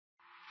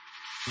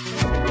The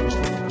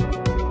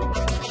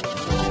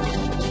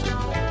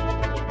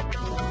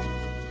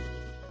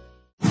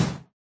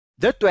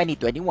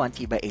 2021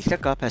 FIBA Asia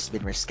Cup has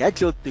been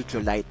rescheduled to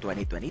July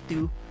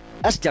 2022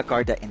 as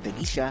Jakarta,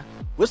 Indonesia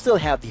will still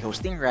have the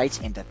hosting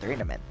rights in the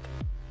tournament.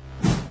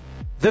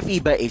 The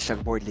FIBA Asia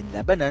Board in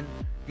Lebanon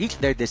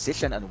reached their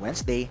decision on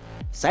Wednesday,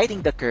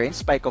 citing the current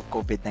spike of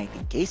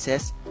COVID-19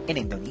 cases in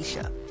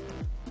Indonesia.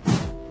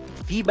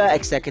 FIBA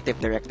Executive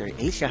Director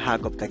Asia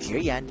Jacob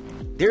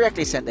Kajirian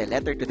directly sent a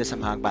letter to the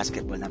Samahang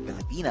Basketball ng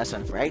Pilipinas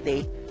on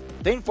Friday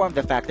to inform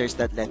the factors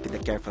that led to the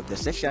careful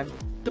decision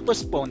to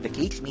postpone the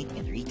cage meet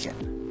in region.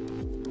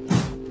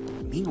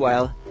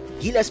 Meanwhile,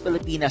 Gilas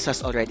Pilipinas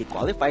has already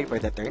qualified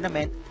for the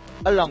tournament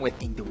along with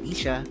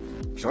Indonesia,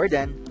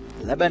 Jordan,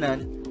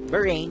 Lebanon,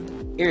 Bahrain,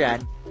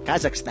 Iran,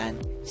 Kazakhstan,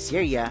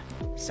 Syria,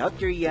 South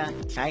Korea,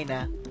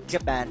 China,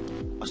 Japan,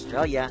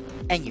 Australia,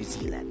 and New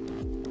Zealand.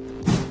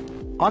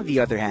 On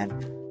the other hand,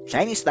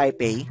 Chinese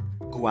Taipei,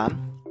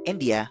 Guam,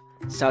 India,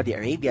 Saudi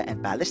Arabia,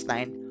 and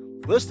Palestine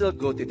will still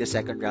go to the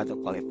second round of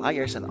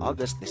qualifiers in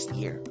August this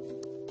year.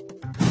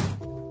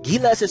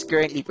 Gilas is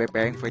currently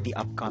preparing for the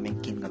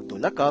upcoming King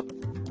Abdullah Cup,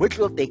 which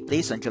will take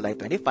place on July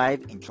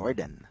 25 in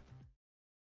Jordan.